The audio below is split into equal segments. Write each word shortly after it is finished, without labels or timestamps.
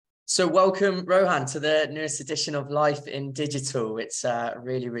So welcome, Rohan, to the newest edition of Life in Digital. It's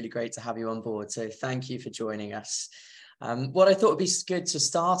really, really great to have you on board. So thank you for joining us. What I thought would be good to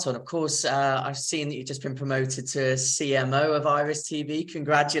start on, of course, I've seen that you've just been promoted to CMO of Iris TV.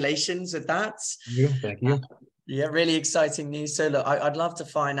 Congratulations with that. Thank you. Yeah, really exciting news. So look, I'd love to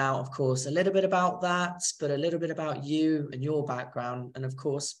find out, of course, a little bit about that, but a little bit about you and your background, and of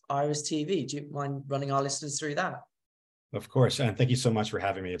course, Iris TV. Do you mind running our listeners through that? Of course, and thank you so much for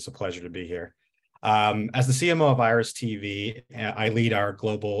having me. It's a pleasure to be here. As the CMO of Iris TV, I lead our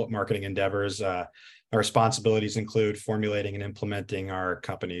global marketing endeavors. Our responsibilities include formulating and implementing our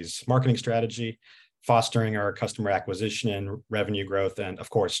company's marketing strategy, fostering our customer acquisition and revenue growth, and of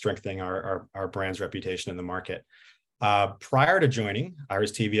course, strengthening our brand's reputation in the market. Prior to joining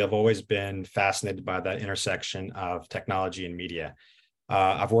Iris TV, I've always been fascinated by that intersection of technology and media.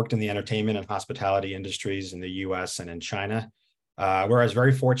 I've worked in the entertainment and hospitality industries in the US and in China, where I was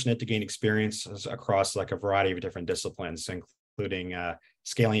very fortunate to gain experiences across like a variety of different disciplines, including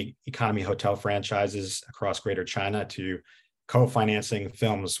scaling economy hotel franchises across Greater China to co-financing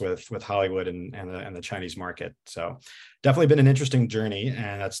films with Hollywood and the Chinese market. So definitely been an interesting journey,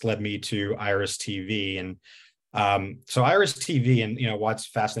 and that's led me to Iris TV. And so Iris TV, and what's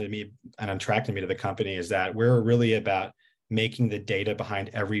fascinated me and attracted me to the company is that we're really about making the data behind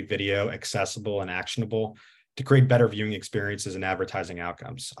every video accessible and actionable to create better viewing experiences and advertising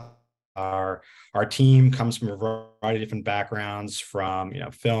outcomes. Our team comes from a variety of different backgrounds, from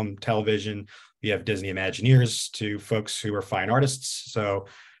film, television. We have Disney Imagineers to folks who are fine artists. So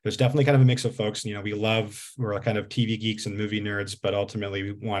there's definitely kind of a mix of folks. We're kind of TV geeks and movie nerds, but ultimately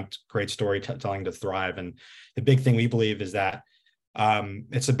we want great storytelling to thrive. And the big thing we believe is that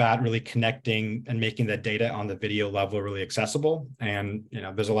it's about really connecting and making that data on the video level really accessible. And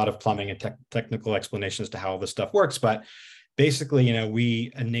there's a lot of plumbing and technical explanations to how all this stuff works, but basically, we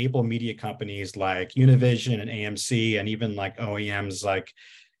enable media companies like Univision and AMC, and even like OEMs like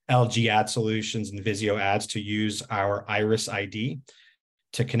LG Ad Solutions and Vizio Ads, to use our Iris ID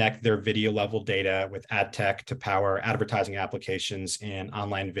to connect their video level data with ad tech to power advertising applications in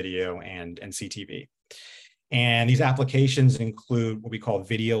online video and CTV. And these applications include what we call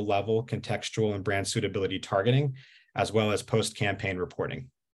video level contextual and brand suitability targeting, as well as post-campaign reporting.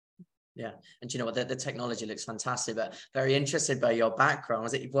 Yeah. And you know what, the technology looks fantastic, but very interested by your background.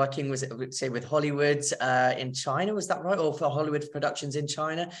 Was it working, with Hollywood in China? Was that right? Or for Hollywood productions in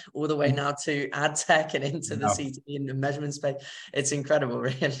China, all the way now to ad tech and into the CTV and the measurement space? It's incredible,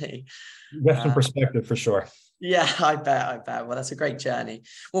 really. That's some perspective for sure. Yeah, I bet. Well, that's a great journey.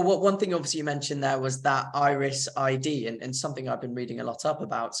 Well, one thing obviously you mentioned there was that Iris ID, and something I've been reading a lot up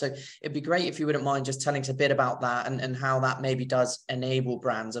about. So it'd be great if you wouldn't mind just telling us a bit about that and how that maybe does enable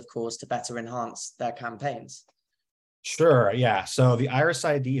brands, of course, to better enhance their campaigns. Sure, yeah. So the Iris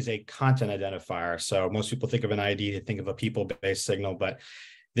ID is a content identifier. So most people think of an ID, they think of a people-based signal, but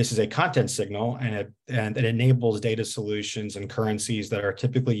this is a content signal, and it enables data solutions and currencies that are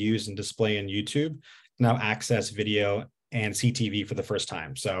typically used in display in YouTube now access video and CTV for the first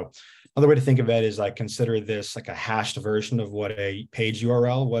time. So another way to think of it is like, consider this like a hashed version of what a page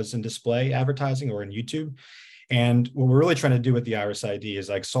URL was in display advertising or in YouTube. And what we're really trying to do with the Iris ID is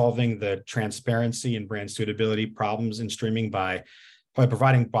like solving the transparency and brand suitability problems in streaming by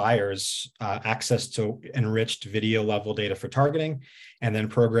providing buyers access to enriched video level data for targeting, and then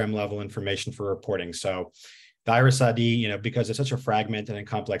program level information for reporting. So the Iris ID, because it's such a fragmented and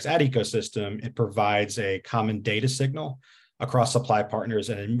complex ad ecosystem, it provides a common data signal across supply partners,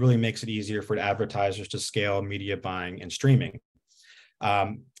 and it really makes it easier for advertisers to scale media buying and streaming.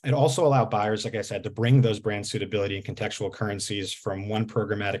 It also allows buyers, like I said, to bring those brand suitability and contextual currencies from one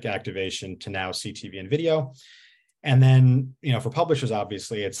programmatic activation to now CTV and video. And then, for publishers,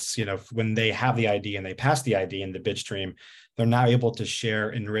 obviously, it's, when they have the ID and they pass the ID in the bid stream, they're now able to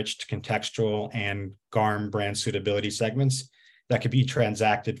share enriched contextual and GARM brand suitability segments that could be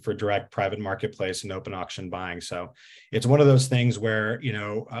transacted for direct private marketplace and open auction buying. So it's one of those things where,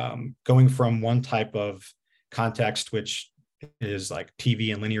 going from one type of context, which is like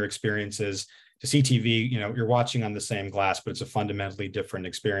TV and linear experiences, to CTV, you're watching on the same glass, but it's a fundamentally different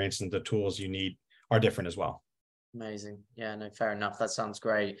experience, and the tools you need are different as well. Amazing. Yeah, no, fair enough. That sounds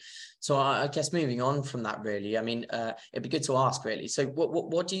great. So I guess moving on from that, really, I mean, it'd be good to ask, really. So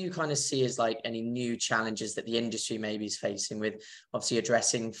what do you kind of see as like any new challenges that the industry maybe is facing with obviously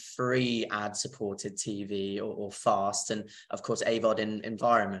addressing free ad supported TV or fast, and of course, AVOD in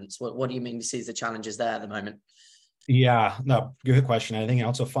environments? What do you mean to see as the challenges there at the moment? Yeah, no, good question. I think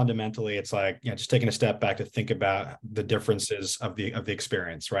also fundamentally, it's like, just taking a step back to think about the differences of the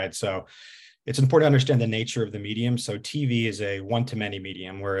experience, right? So it's important to understand the nature of the medium. So TV is a one-to-many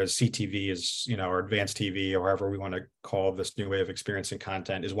medium, whereas CTV is, or advanced TV, or however we want to call this new way of experiencing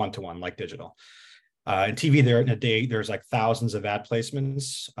content, is one-to-one, like digital. In TV, there in a day, there's like thousands of ad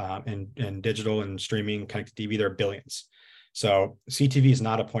placements. In digital and streaming connected TV, there are billions. So CTV is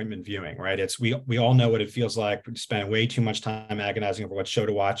not appointment viewing, right? It's we all know what it feels like. We spend way too much time agonizing over what show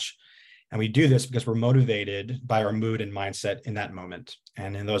to watch. And we do this because we're motivated by our mood and mindset in that moment.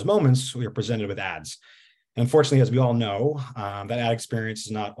 And in those moments, we are presented with ads. And unfortunately, as we all know, that ad experience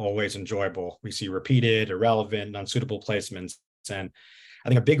is not always enjoyable. We see repeated, irrelevant, unsuitable placements. And I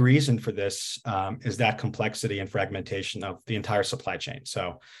think a big reason for this is that complexity and fragmentation of the entire supply chain.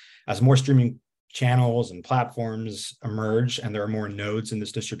 So as more streaming channels and platforms emerge and there are more nodes in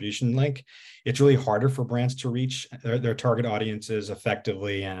this distribution link, it's really harder for brands to reach their target audiences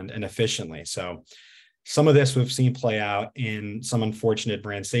effectively and efficiently. So some of this we've seen play out in some unfortunate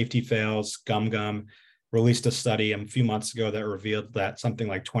brand safety fails. Gum released a study a few months ago that revealed that something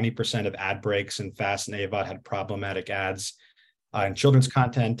like 20% of ad breaks in Fast and AVOD had problematic ads in children's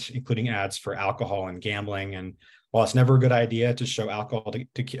content, including ads for alcohol and gambling. And while it's never a good idea to show alcohol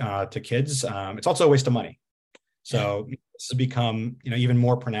to kids, it's also a waste of money. So this has become even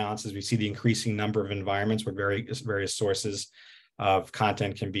more pronounced as we see the increasing number of environments where various sources of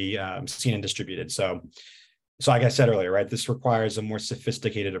content can be seen and distributed. So like I said earlier, right, this requires a more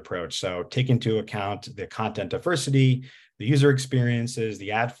sophisticated approach. So take into account the content diversity, the user experiences,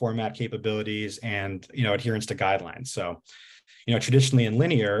 the ad format capabilities, and adherence to guidelines. So traditionally in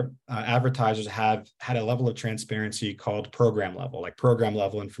linear, advertisers have had a level of transparency called program level. Like program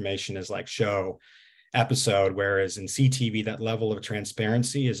level information is like show, episode, whereas in CTV, that level of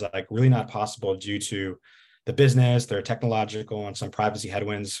transparency is like really not possible due to the business, their technological and some privacy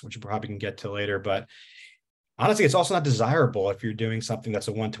headwinds, which we probably can get to later. But honestly, it's also not desirable if you're doing something that's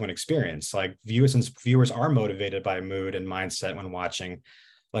a one-to-one experience. Like viewers are motivated by mood and mindset when watching.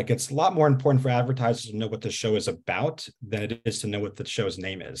 Like it's a lot more important for advertisers to know what the show is about than it is to know what the show's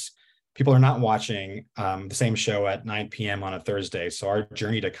name is. People are not watching the same show at 9 p.m. on a Thursday. So our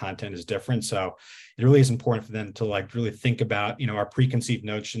journey to content is different. So it really is important for them to like really think about, our preconceived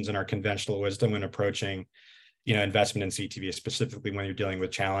notions and our conventional wisdom when approaching, investment in CTV, specifically when you're dealing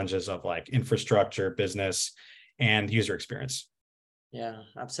with challenges of like infrastructure, business, and user experience. Yeah,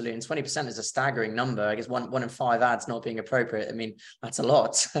 absolutely. And 20% is a staggering number. I guess one in 5 ads not being appropriate. I mean, that's a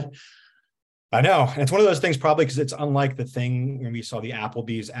lot. I know. And it's one of those things probably because it's unlike the thing when we saw the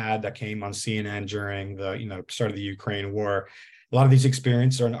Applebee's ad that came on CNN during the, start of the Ukraine war. A lot of these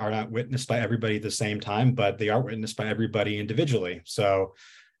experiences are not witnessed by everybody at the same time, but they are witnessed by everybody individually. So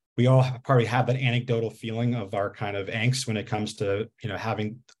we all probably have that anecdotal feeling of our kind of angst when it comes to,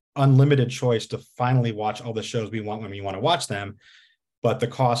 having unlimited choice to finally watch all the shows we want when we want to watch them. But the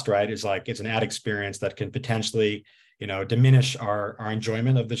cost, right, is like it's an ad experience that can potentially, diminish our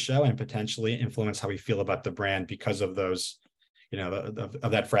enjoyment of the show and potentially influence how we feel about the brand because of those,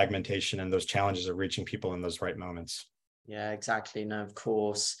 of that fragmentation and those challenges of reaching people in those right moments. Yeah, exactly. No, of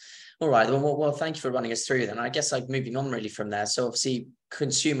course. All right. Well, thank you for running us through then. I guess like moving on really from there. So obviously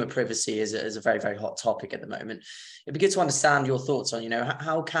consumer privacy is a very, very hot topic at the moment. It'd be good to understand your thoughts on,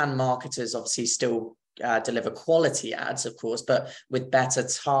 how can marketers obviously still deliver quality ads, of course, but with better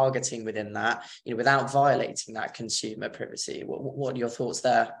targeting within that, without violating that consumer privacy. What are your thoughts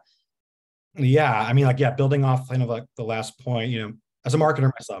there? Yeah, I mean, building off kind of like the last point, as a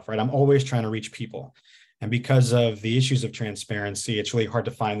marketer myself, right, I'm always trying to reach people. And because of the issues of transparency, it's really hard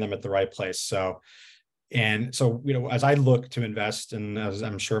to find them at the right place. So, as I look to invest, and as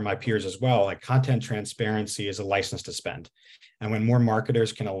I'm sure my peers as well, like content transparency is a license to spend. And when more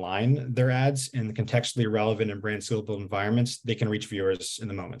marketers can align their ads in contextually relevant and brand suitable environments, they can reach viewers in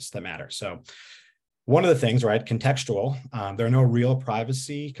the moments that matter. So one of the things, right, contextual, there are no real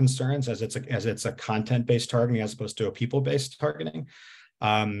privacy concerns as it's a content-based targeting as opposed to a people-based targeting.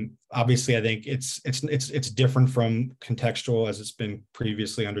 Obviously, I think it's different from contextual as it's been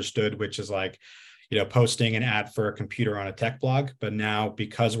previously understood, which is like, posting an ad for a computer on a tech blog. But now,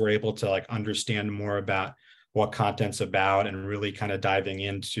 because we're able to like understand more about what content's about and really kind of diving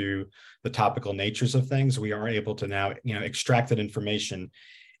into the topical natures of things, we are able to now, extract that information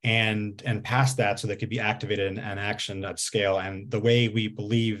and pass that so that could be activated and action at scale. And the way we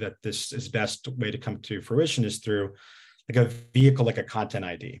believe that this is best way to come to fruition is through like a vehicle, like a content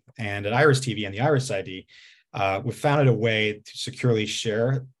ID. And at Iris TV and the Iris ID, we've found a way to securely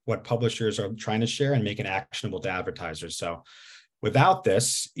share what publishers are trying to share and make it actionable to advertisers. So without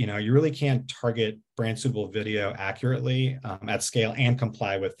this, you really can't target brand suitable video accurately at scale and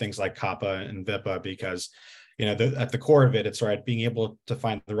comply with things like COPPA and VIPA because, at the core of it, it's right being able to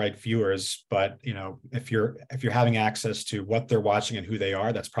find the right viewers. But if you're having access to what they're watching and who they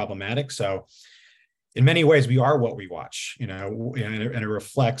are, that's problematic. So in many ways, we are what we watch, and it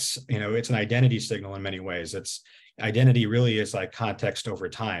reflects, it's an identity signal in many ways. It's identity really is like context over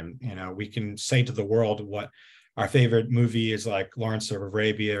time. We can say to the world what our favorite movie is, like Lawrence of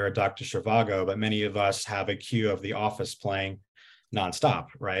Arabia or Dr. Zhivago, but many of us have a queue of The Office playing nonstop,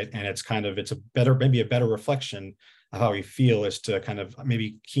 right? And it's maybe a better reflection of how we feel, is to kind of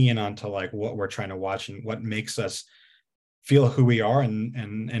maybe key in onto like what we're trying to watch and what makes us feel who we are.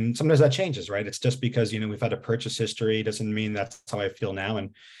 And sometimes that changes, right? It's just because, we've had a purchase history doesn't mean that's how I feel now.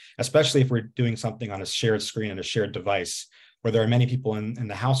 And especially if we're doing something on a shared screen and a shared device where there are many people in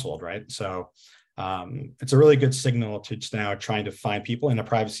the household, right? So it's a really good signal to just now trying to find people in a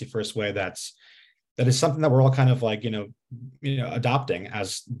privacy first way that is something that we're all kind of like, adopting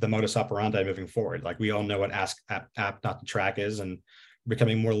as the modus operandi moving forward. Like we all know what ask app not to track is, and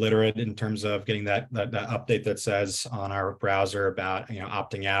becoming more literate in terms of getting that update that says on our browser about,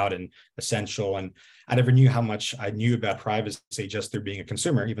 opting out and essential. And I never knew how much I knew about privacy just through being a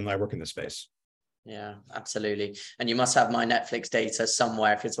consumer, even though I work in this space. Yeah, absolutely. And you must have my Netflix data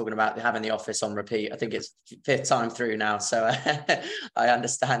somewhere if you're talking about having The Office on repeat. I think it's 5th time through now. So I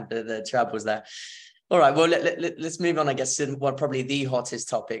understand the troubles there. All right, well, let's move on, I guess, to what probably the hottest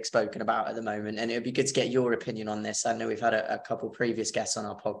topic spoken about at the moment. And it would be good to get your opinion on this. I know we've had a couple previous guests on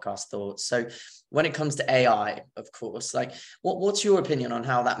our podcast thoughts. So when it comes to AI, of course, like what's your opinion on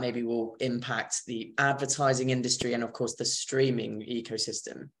how that maybe will impact the advertising industry and, of course, the streaming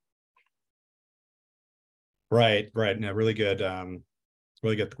ecosystem? Right. No, really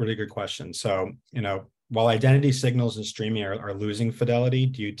good question. So, while identity signals and streaming are losing fidelity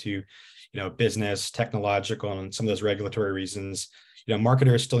due to, business, technological, and some of those regulatory reasons,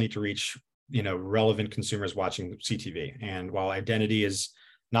 marketers still need to reach, relevant consumers watching CTV. And while identity is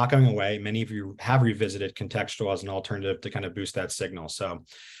not going away, many of you have revisited contextual as an alternative to kind of boost that signal. So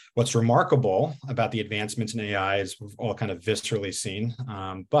what's remarkable about the advancements in AI is we've all kind of viscerally seen,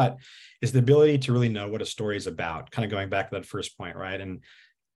 but is the ability to really know what a story is about, kind of going back to that first point, right? And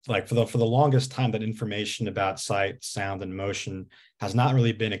like for the longest time, that information about sight, sound, and motion has not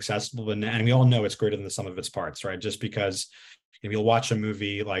really been accessible. And we all know it's greater than the sum of its parts, right? Just because if you'll watch a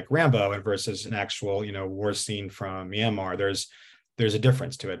movie like Rambo and versus an actual, war scene from Myanmar, there's a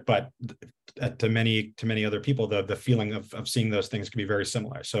difference to it. But to many other people, the feeling of seeing those things can be very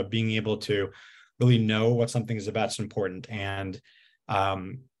similar. So being able to really know what something is about is important. And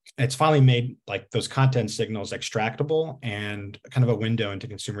it's finally made like those content signals extractable and kind of a window into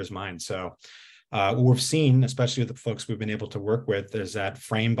consumers' minds. So what we've seen, especially with the folks we've been able to work with, is that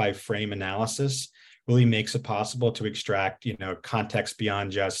frame by frame analysis really makes it possible to extract, context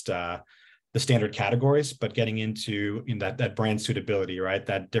beyond just the standard categories, but getting into that brand suitability, right?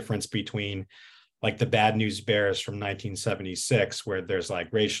 That difference between like the Bad News Bears from 1976, where there's like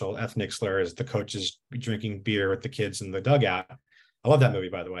racial, ethnic slurs, the coaches drinking beer with the kids in the dugout. I love that movie,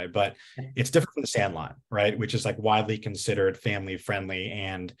 by the way, but it's different from The Sandlot, right? Which is like widely considered family friendly,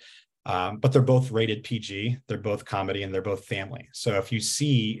 and but they're both rated PG, they're both comedy, and they're both family. So if you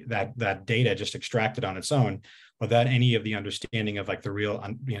see that data just extracted on its own without any of the understanding of like the real,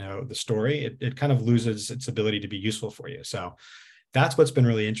 the story, it kind of loses its ability to be useful for you. So that's what's been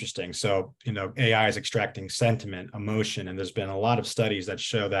really interesting. So, AI is extracting sentiment, emotion, and there's been a lot of studies that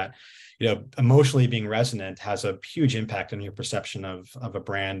show that emotionally being resonant has a huge impact on your perception of a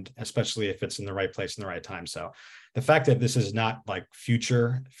brand, especially if it's in the right place in the right time. So the fact that this is not like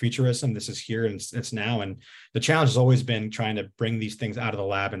futurism, this is here and it's now. And the challenge has always been trying to bring these things out of the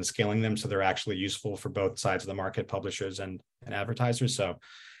lab and scaling them so they're actually useful for both sides of the market, publishers and advertisers. So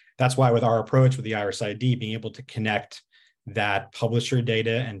that's why with our approach with the Iris ID, being able to connect that publisher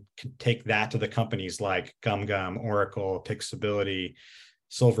data and take that to the companies like GumGum, Oracle, Pixability,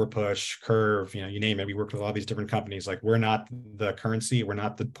 Silverpush, Curve, you name it. We work with all these different companies. Like we're not the currency, we're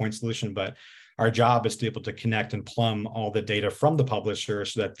not the point solution, but our job is to be able to connect and plumb all the data from the publisher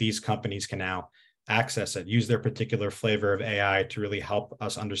so that these companies can now access it, use their particular flavor of AI to really help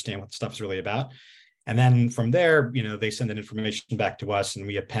us understand what stuff is really about. And then from there, they send that information back to us and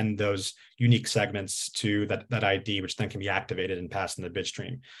we append those unique segments to that ID, which then can be activated and passed in the bid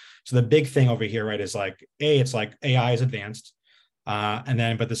stream. So the big thing over here, right, is like, it's like AI is advanced. And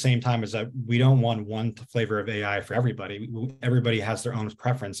then, but at the same time is that we don't want one flavor of AI for everybody. Everybody has their own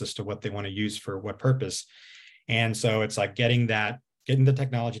preference as to what they want to use for what purpose. And so it's like getting the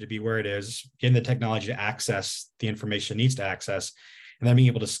technology to be where it is, getting the technology to access the information it needs to access, and then being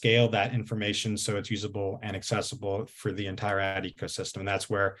able to scale that information so it's usable and accessible for the entire ad ecosystem. And that's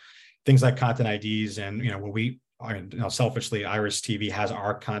where things like content IDs, and what we selfishly, Iris TV has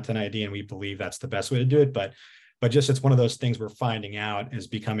our content ID, and we believe that's the best way to do it. But just it's one of those things we're finding out is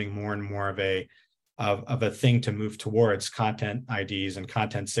becoming more and more of a thing to move towards content IDs and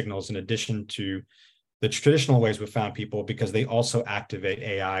content signals, in addition to the traditional ways we've found people, because they also activate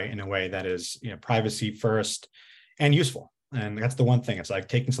AI in a way that is privacy first and useful. And that's the one thing. It's like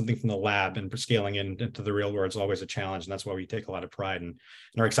taking something from the lab and scaling into the real world is always a challenge. And that's why we take a lot of pride and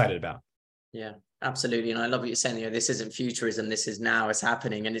are excited about. Yeah, absolutely. And I love what you're saying. This isn't futurism. This is now, it's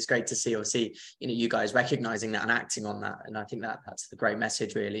happening. And it's great to see, obviously, you guys recognizing that and acting on that. And I think that's the great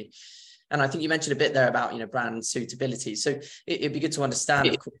message, really. And I think you mentioned a bit there about, brand suitability. So it'd be good to understand,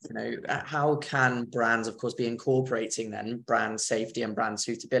 of course, how can brands, of course, be incorporating then brand safety and brand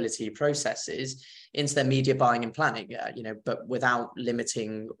suitability processes into their media buying and planning, but without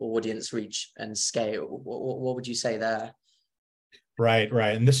limiting audience reach and scale. What would you say there? Right.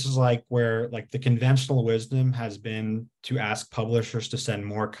 And this is where the conventional wisdom has been to ask publishers to send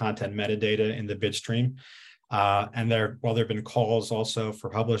more content metadata in the bid stream. And while there have been calls also for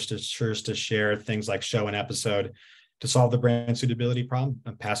publishers to share things like show and episode to solve the brand suitability problem,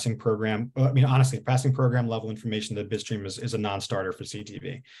 passing program level information to the bid stream is a non-starter for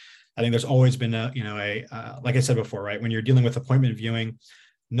CTV. I think there's always been like I said before, right? When you're dealing with appointment viewing,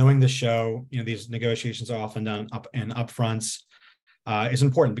 knowing the show, these negotiations are often done upfronts is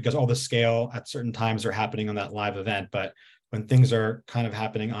important, because all the scale at certain times are happening on that live event. But when things are kind of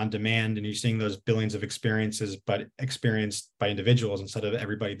happening on demand and you're seeing those billions of experiences, but experienced by individuals instead of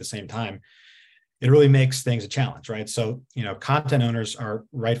everybody at the same time, it really makes things a challenge, right? So, content owners are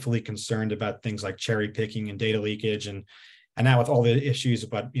rightfully concerned about things like cherry picking and data leakage. And now with all the issues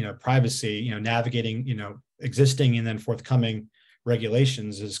about, privacy, navigating, existing and then forthcoming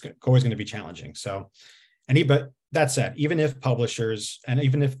regulations is always going to be challenging. So, but that said, even if publishers and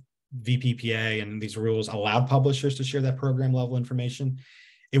even if VPPA and these rules allowed publishers to share that program level information,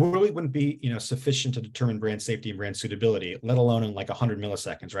 it really wouldn't be sufficient to determine brand safety and brand suitability, let alone in 100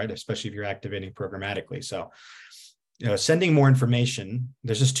 milliseconds, right? Especially if you're activating programmatically. So, sending more information,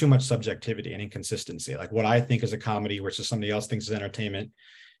 there's just too much subjectivity and inconsistency. Like what I think is a comedy versus somebody else thinks is entertainment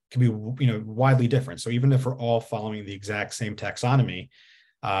can be widely different. So even if we're all following the exact same taxonomy,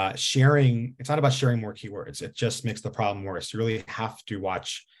 sharing, it's not about sharing more keywords. It just makes the problem worse. You really have to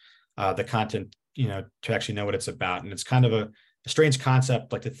watch the content, to actually know what it's about. And it's kind of a strange concept,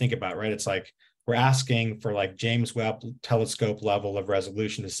 to think about, right? It's like we're asking for James Webb telescope level of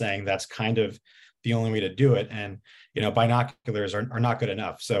resolution to saying that's kind of the only way to do it. And, binoculars are not good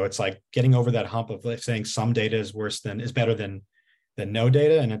enough. So it's like getting over that hump of saying some data is better than no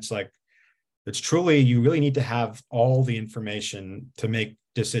data. And it's it's truly, you really need to have all the information to make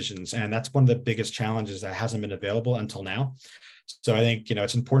decisions. And that's one of the biggest challenges that hasn't been available until now. So I think,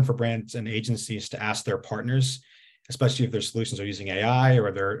 it's important for brands and agencies to ask their partners, especially if their solutions are using AI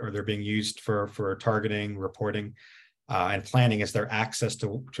or they're being used for targeting, reporting, and planning, is their access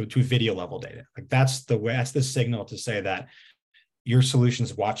to video level data. That's the signal to say that your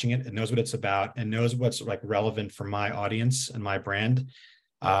solution's watching it, knows what it's about, and knows what's relevant for my audience and my brand.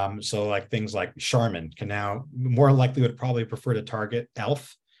 So things like Charmin can now more likely would probably prefer to target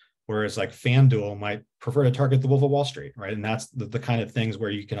Elf, whereas FanDuel might prefer to target the Wolf of Wall Street, right? And that's the kind of things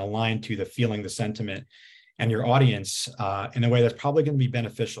where you can align to the feeling, the sentiment, and your audience in a way that's probably going to be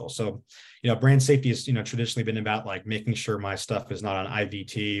beneficial. So, brand safety has, traditionally been about making sure my stuff is not on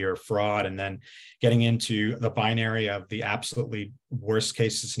IVT or fraud, and then getting into the binary of the absolutely worst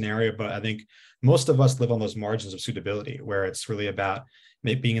case scenario. But I think most of us live on those margins of suitability, where it's really about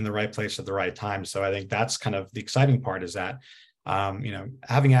being in the right place at the right time. So I think that's kind of the exciting part, is that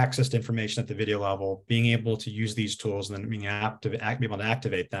having access to information at the video level, being able to use these tools, and then being able to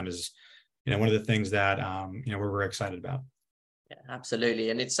activate them is, one of the things that we're excited about. Yeah, absolutely.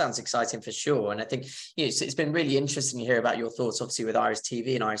 And it sounds exciting for sure. And I think it's been really interesting to hear about your thoughts, obviously, with Iris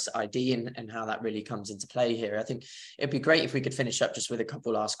TV and Iris ID and how that really comes into play here. I think it'd be great if we could finish up just with a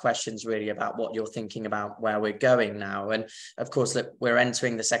couple last questions, really, about what you're thinking about where we're going now. And of course, look, we're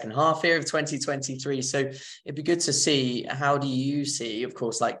entering the second half here of 2023. So it'd be good to see, how do you see, of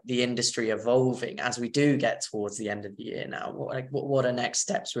course, the industry evolving as we do get towards the end of the year now? What are next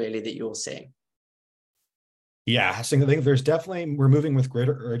steps really that you're seeing? Yeah, I think we're moving with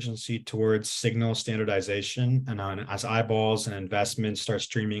greater urgency towards signal standardization, and as eyeballs and investments start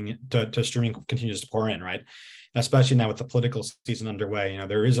streaming continues to pour in, right? Especially now with the political season underway,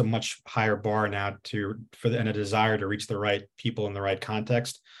 there is a much higher bar now and a desire to reach the right people in the right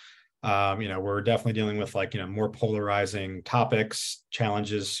context. We're definitely dealing with more polarizing topics,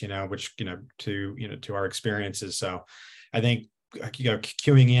 challenges, which to our experiences. So I think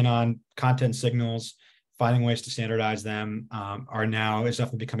queuing in on content signals, finding ways to standardize them is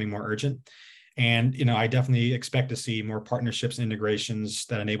definitely becoming more urgent. And, I definitely expect to see more partnerships and integrations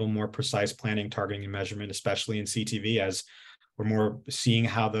that enable more precise planning, targeting, and measurement, especially in CTV, as we're more seeing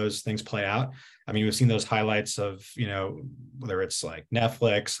how those things play out. I mean, we've seen those highlights of, whether it's like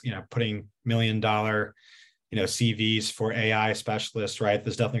Netflix, putting $1 million, CVs for AI specialists, right?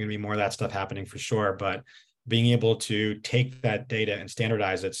 There's definitely going to be more of that stuff happening for sure. But being able to take that data and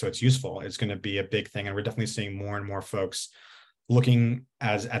standardize it so it's useful is going to be a big thing. And we're definitely seeing more and more folks looking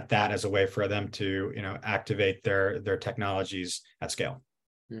at that as a way for them to, activate their technologies at scale.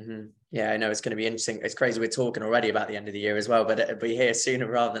 Mm-hmm. Yeah, I know it's going to be interesting. It's crazy we're talking already about the end of the year as well, but it'll be here sooner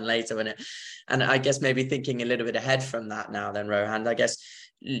rather than later. And I guess maybe thinking a little bit ahead from that now then, Rohan, I guess,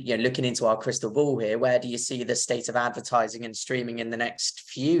 looking into our crystal ball here, where do you see the state of advertising and streaming in the next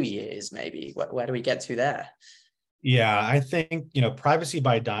few years, maybe? Where do we get to there? Yeah, I think, privacy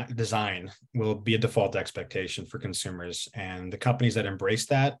by design will be a default expectation for consumers, and the companies that embrace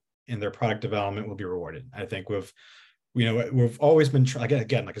that in their product development will be rewarded. I think we've always been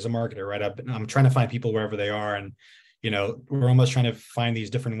again, like as a marketer, right? I'm trying to find people wherever they are, and we're almost trying to find these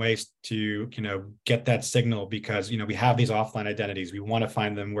different ways to get that signal, because we have these offline identities. We want to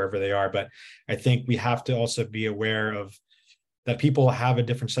find them wherever they are, but I think we have to also be aware of that people have a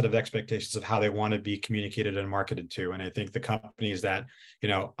different set of expectations of how they want to be communicated and marketed to. And I think the companies that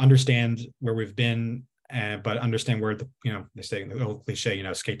understand where we've been, but understand where they say the old cliche,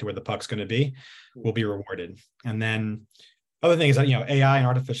 skate to where the puck's going to be, will be rewarded. And then other thing is that AI and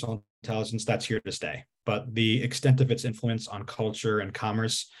artificial intelligence, that's here to stay, but the extent of its influence on culture and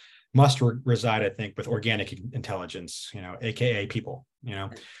commerce must reside, I think, with organic intelligence, aka people.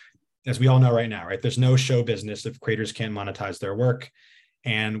 As we all know right now, right? There's no show business if creators can't monetize their work.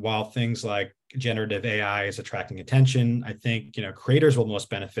 And while things like generative AI is attracting attention, I think creators will most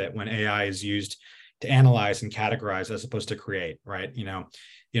benefit when AI is used to analyze and categorize as opposed to create, right?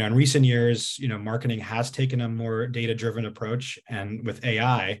 In recent years, marketing has taken a more data-driven approach, and with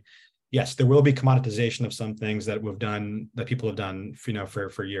AI, yes, there will be commoditization of some things that people have done,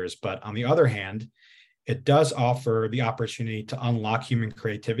 for years. But on the other hand, it does offer the opportunity to unlock human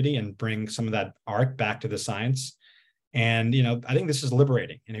creativity and bring some of that art back to the science. And, I think this is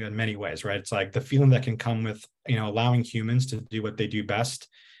liberating in many ways, right? It's like the feeling that can come with, allowing humans to do what they do best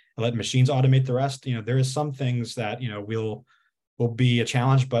and let machines automate the rest. There is some things that, will be a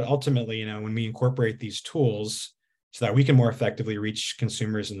challenge, but ultimately, when we incorporate these tools so that we can more effectively reach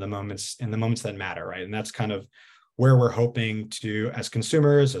consumers in the moments that matter, right? And that's kind of where we're hoping to, as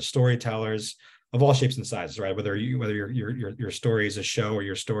consumers, as storytellers, of all shapes and sizes, right? Whether your story is a show or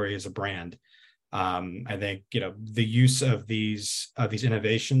your story is a brand. I think the use of these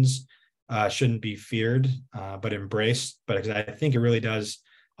innovations shouldn't be feared, but embraced. But I think it really does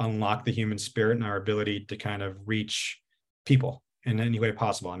unlock the human spirit and our ability to kind of reach people in any way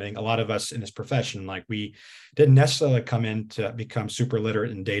possible. I mean, a lot of us in this profession, like, we didn't necessarily come in to become super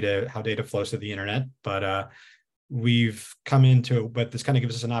literate in data, how data flows through the internet, but we've come into it, but this kind of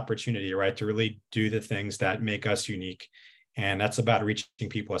gives us an opportunity, right, to really do the things that make us unique. And that's about reaching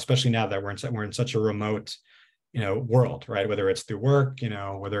people, especially now that we're in such a remote, world, right? Whether it's through work,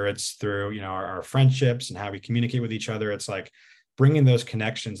 whether it's through, our friendships and how we communicate with each other. It's like bringing those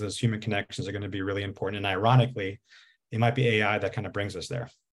connections, those human connections, are going to be really important. And ironically, it might be AI that kind of brings us there.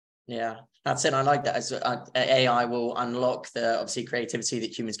 Yeah, that's it. I like that. As AI will unlock the obviously creativity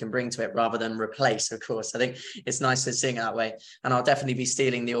that humans can bring to it rather than replace, of course. I think it's nice to sing that way. And I'll definitely be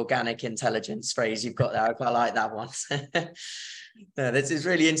stealing the organic intelligence phrase you've got there. I quite like that one. No, this is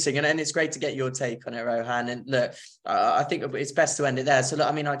really interesting, and it's great to get your take on it, Rohan. And look, I think it's best to end it there. So look,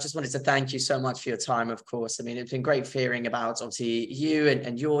 I just wanted to thank you so much for your time, of course. It's been great hearing about obviously you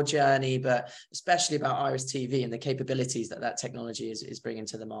and your journey, but especially about Iris TV and the capabilities that technology is bringing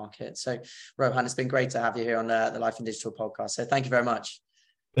to the market. So Rohan, it's been great to have you here on the Life in Digital podcast. So thank you very much.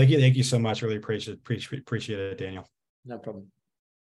 Thank you so much. Really appreciate it, Daniel. No problem.